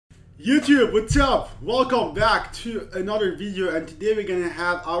YouTube, what's up? Welcome back to another video, and today we're gonna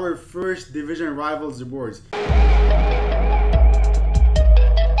have our first division rivals rewards.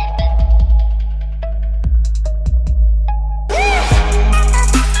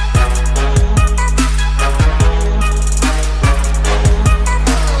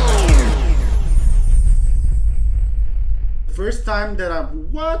 First time that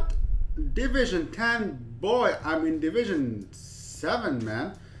I'm Division 10, boy, I'm in Division 7,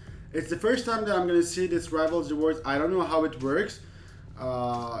 man. It's the first time that I'm gonna see this rivals rewards. I don't know how it works.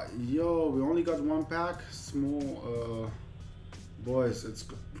 Yo, we only got one pack. Small, boys, it's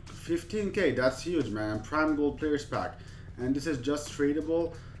 15k. That's huge, man. Prime gold players pack, and this is just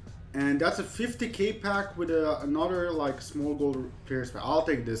tradable. And that's a 50k pack with another like small gold players pack. I'll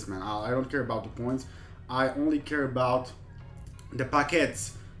take this, man. I don't care about the points. I only care about the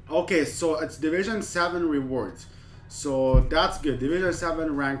packets. Okay, so it's Division 7 rewards. So that's good. Division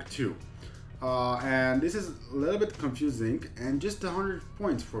 7 rank 2. And this is a little bit confusing. And just 100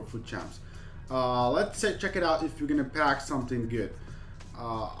 points for foot champs. Let's check it out if you're gonna pack something good.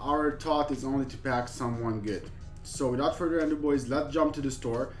 Our thought is only to pack someone good. So without further ado, boys, let's jump to the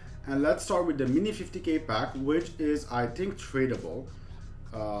store. And let's start with the mini 50k pack, which is, I think, tradable.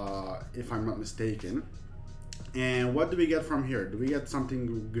 If I'm not mistaken. And what do we get from here? Do we get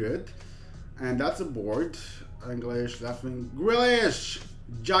something good? And that's a board. English, left wing, Grealish,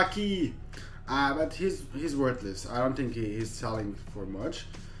 Jackie. But he's worthless. I don't think he's selling for much.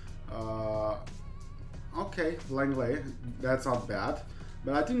 Okay, Langley, that's not bad.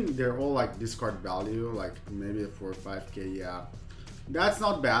 But I think they're all like discard value, like maybe 4 or 5k. Yeah, that's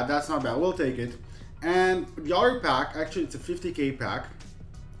not bad. That's not bad. We'll take it. And the other pack, actually, it's a 50k pack.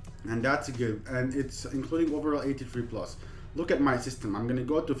 And that's good, and it's including overall 83 plus. Look at my system. I'm gonna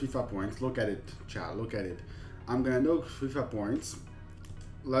go to FIFA points. Look at it, chat. Look at it. I'm gonna do FIFA points.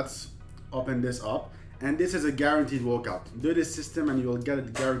 Let's open this up, and this is a guaranteed walkout. Do this system, and you will get a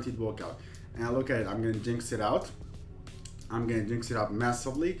guaranteed walkout. And look at it. I'm gonna jinx it out. I'm gonna jinx it out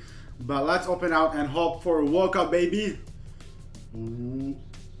massively. But let's open out and hope for a walkout, baby.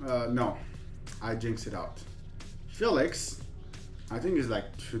 No, I jinx it out. Felix. I think it's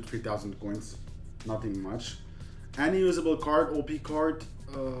like 3,000 coins, nothing much. Any usable card, OP card,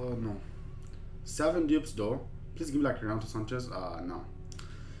 no. 7 dupes though. Please give me like Renato Sanchez, no.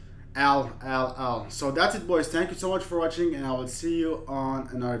 L. So that's it, boys. Thank you so much for watching, and I will see you on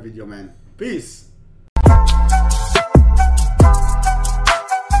another video, man. Peace.